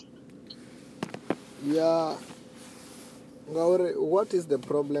Yeah. Ngauri, what is the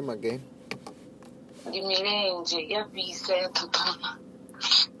problem again? Ndimirenje yabvisa yatotona.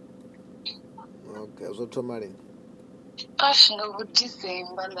 Okay, uzotomarin. Ashinga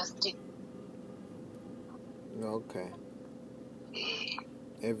kuDecember last year. Okay.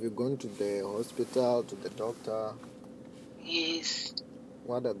 Have you gone to the hospital, to the doctor? Yes.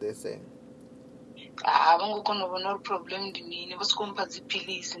 What are they saying? Havangokona kuona problem ndinini vosikomupa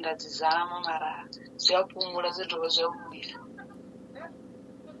dzipilisi ndadzizama mara zvapumura zvodova zvabuya.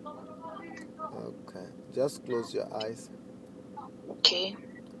 Okay. Just close your eyes. Okay.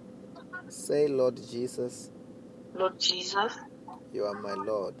 Say, Lord Jesus. Lord Jesus. You are my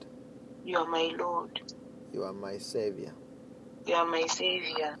Lord. You are my Lord. You are my Savior. You are my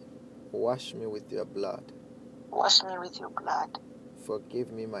Savior. Wash me with your blood. Wash me with your blood.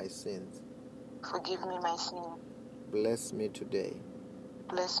 Forgive me my sins. Forgive me my sin. Bless me today.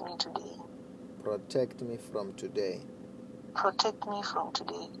 Bless me today. Protect me from today. Protect me from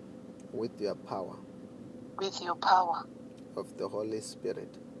today. With your power. With your power. Of the Holy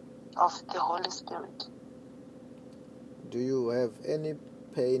Spirit. Of the Holy Spirit. Do you have any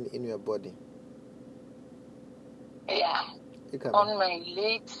pain in your body? Yeah. On my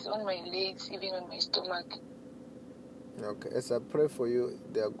legs, even on my stomach. Okay. As I pray for you,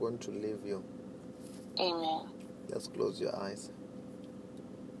 they are going to leave you. Amen. Just close your eyes.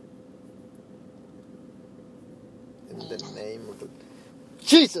 In the name of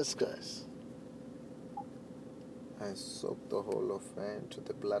Jesus Christ. I soak the whole of her into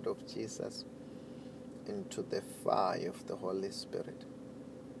the blood of Jesus, into the fire of the Holy Spirit.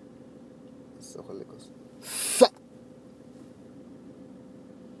 It's the Holy Ghost.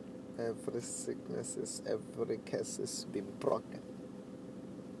 Every sickness, every curse is be broken.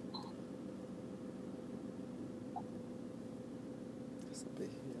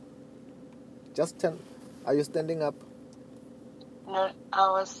 Just turn. Are you standing up? No,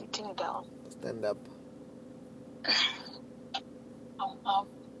 I was sitting down. Stand up. I'm up.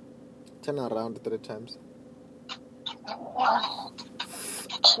 Turn around 3 times. 1,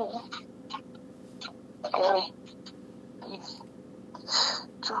 2, 3.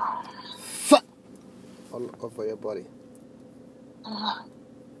 All over your body.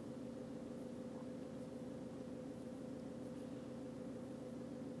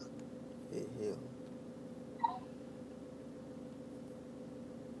 Be healed.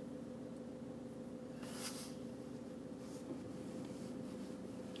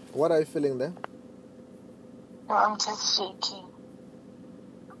 What are you feeling there? No, I'm just shaking.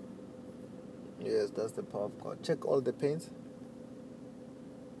 Yes, that's the power of God. Check all the pains.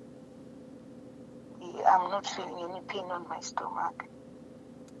 I'm not feeling any pain on my stomach.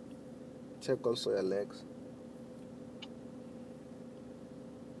 Check also your legs.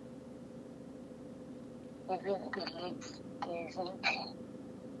 Even the legs, there is no pain.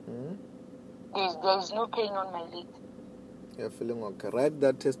 There is no pain on my legs. You're feeling okay. Write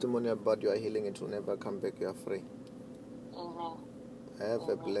that testimony about your healing. It will never come back. You are free. Amen. Have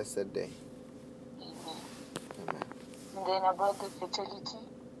a blessed day. Amen. Amen. And then about the fertility?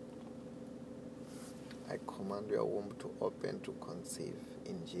 I command your womb to open to conceive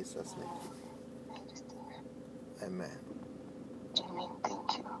in Jesus' name. Amen. Amen.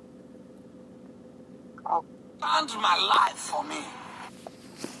 Thank you. Stand my life for me.